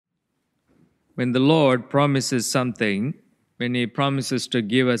when the Lord promises something, when He promises to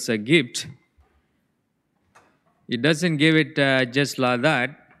give us a gift, He doesn't give it just like that,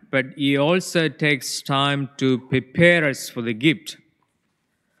 but He also takes time to prepare us for the gift.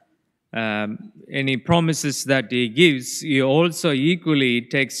 Any promises that He gives, He also equally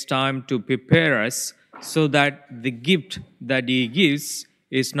takes time to prepare us so that the gift that He gives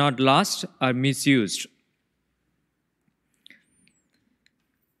is not lost or misused.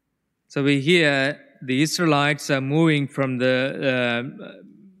 So we hear the Israelites are moving from the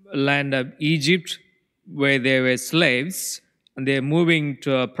land of Egypt, where they were slaves, and they're moving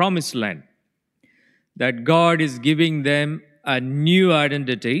to a promised land. That God is giving them a new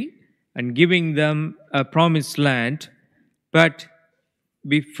identity and giving them a promised land. But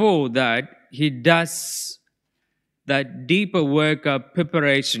before that, He does that deeper work of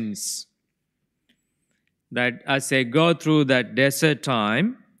preparations. That as they go through that desert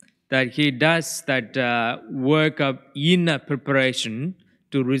time, that He does that work of inner preparation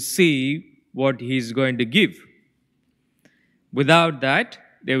to receive what He's going to give. Without that,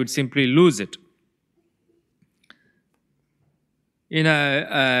 they would simply lose it.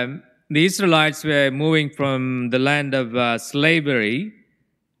 The Israelites were moving from the land of slavery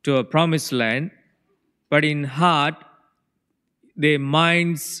to a promised land, but in heart, their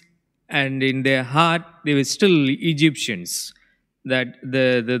minds and in their heart, they were still Egyptians. That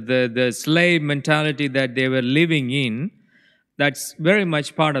the slave mentality that they were living in, that's very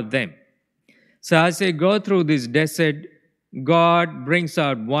much part of them. So as they go through this desert, God brings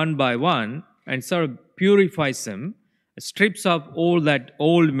out one by one and sort of purifies them, strips off all that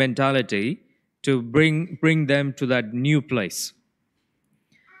old mentality to bring them to that new place.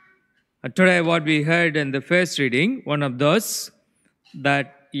 Today what we heard in the first reading, one of those,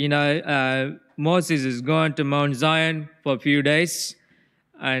 that Moses is going to Mount Zion for a few days,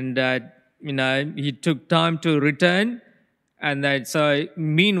 and he took time to return, and that so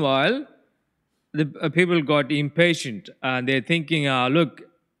meanwhile the people got impatient, and they're thinking, look,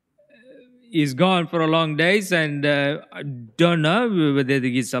 he's gone for a long days, and I don't know whether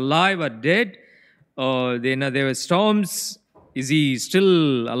he's alive or dead, or there were storms. Is he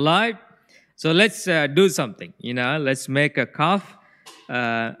still alive? So let's do something. Let's make a calf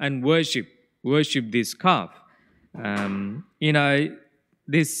and worship this calf.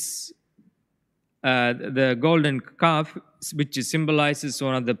 This the golden calf, which symbolizes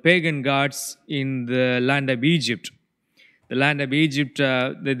one of the pagan gods in the land of Egypt. The land of Egypt,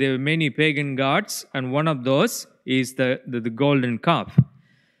 there were many pagan gods, and one of those is the golden calf.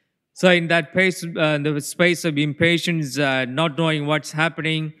 So in that the space of impatience, not knowing what's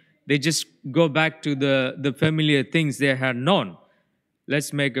happening, they just go back to the familiar things they had known.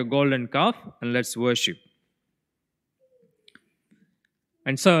 Let's make a golden calf and let's worship.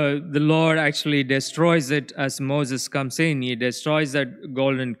 And so the Lord actually destroys it as Moses comes in. He destroys that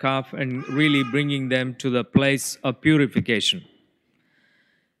golden calf and really bringing them to the place of purification.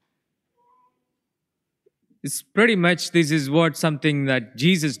 It's pretty much this is something that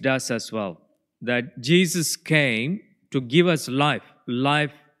Jesus does as well. That Jesus came to give us life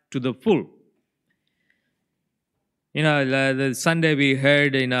to the full. The Sunday we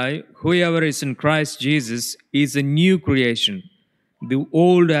heard, whoever is in Christ Jesus is a new creation. The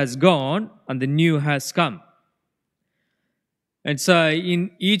old has gone and the new has come. And so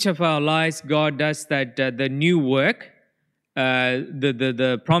in each of our lives, God does that, the new work,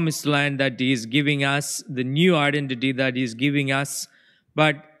 the promised land that He is giving us, the new identity that He is giving us.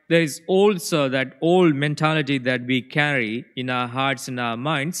 But there is also that old mentality that we carry in our hearts and our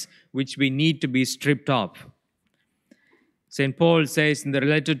minds, which we need to be stripped off. St. Paul says in the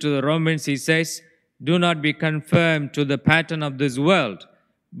letter to the Romans, he says, do not be conformed to the pattern of this world,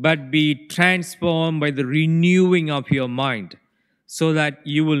 but be transformed by the renewing of your mind, so that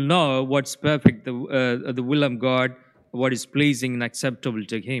you will know what's perfect, the will of God, what is pleasing and acceptable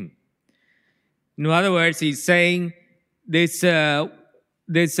to Him. In other words, he's saying there's a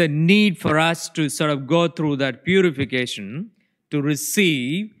need for us to sort of go through that purification to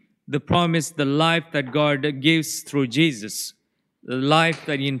receive the promise, the life that God gives through Jesus. The life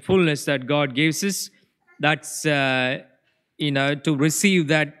that in fullness that God gives us, that's, to receive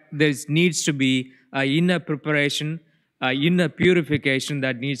that, there needs to be an inner preparation, an inner purification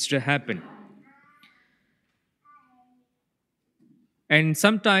that needs to happen. And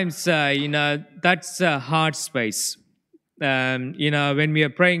sometimes, that's a hard space. When we are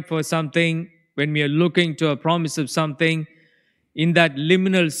praying for something, when we are looking to a promise of something, in that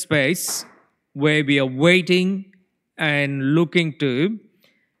liminal space where we are waiting and looking to,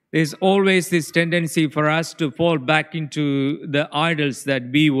 There's always this tendency for us to fall back into the idols that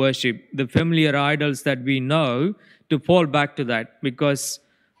we worship, the familiar idols that we know, to fall back to that, because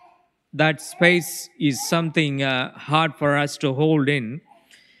that space is something hard for us to hold in.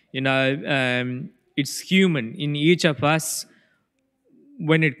 It's human in each of us.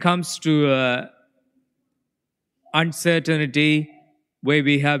 When it comes to uncertainty, where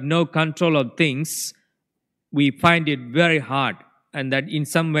we have no control of things, we find it very hard, and that in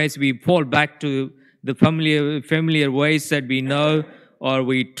some ways we fall back to the familiar ways that we know, or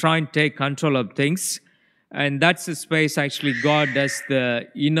we try and take control of things. And that's the space actually God does the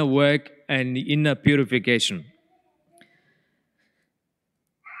inner work and inner purification.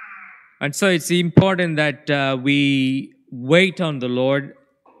 And so it's important that we wait on the Lord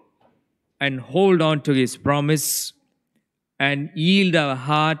and hold on to His promise and yield our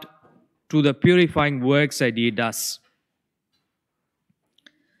heart to the purifying works that He does.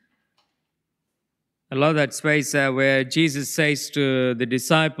 I love that space where Jesus says to the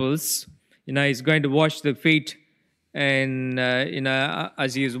disciples, He's going to wash the feet, and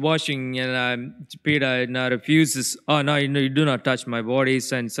as He is washing, Peter refuses. Oh no, you do not touch my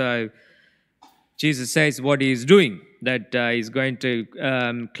bodies. And so Jesus says what He is doing, that He's going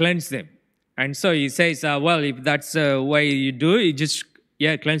to cleanse them. And so He says, well, if that's the way you do it, just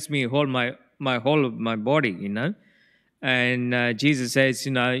cleanse me my whole of my body, And Jesus says,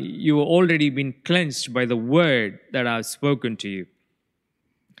 you have already been cleansed by the word that I've spoken to you.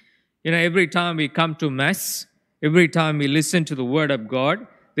 Every time we come to Mass, every time we listen to the word of God,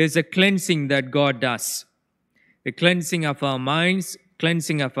 there's a cleansing that God does. The cleansing of our minds,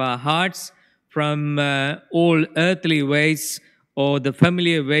 cleansing of our hearts from all earthly ways or the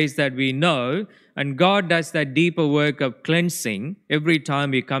familiar ways that we know. And God does that deeper work of cleansing every time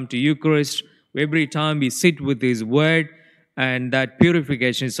we come to Eucharist, every time we sit with His word, and that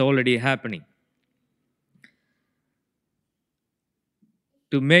purification is already happening.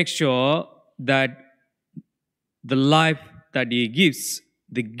 To make sure that the life that He gives,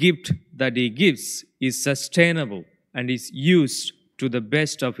 the gift that He gives, is sustainable and is used to the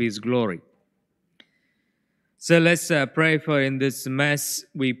best of His glory. So let's pray for, in this Mass,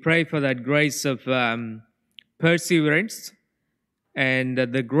 we pray for that grace of perseverance and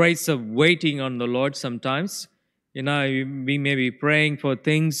the grace of waiting on the Lord sometimes. We may be praying for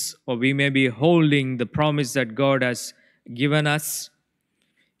things, or we may be holding the promise that God has given us.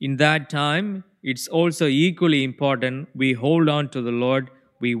 In that time, it's also equally important we hold on to the Lord,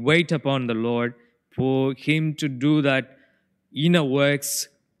 we wait upon the Lord for Him to do that inner works,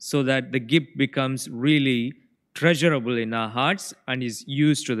 so that the gift becomes really treasurable in our hearts and is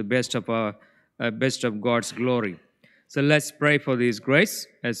used to the best of God's glory. So let's pray for this grace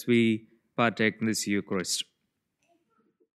as we partake in this Eucharist.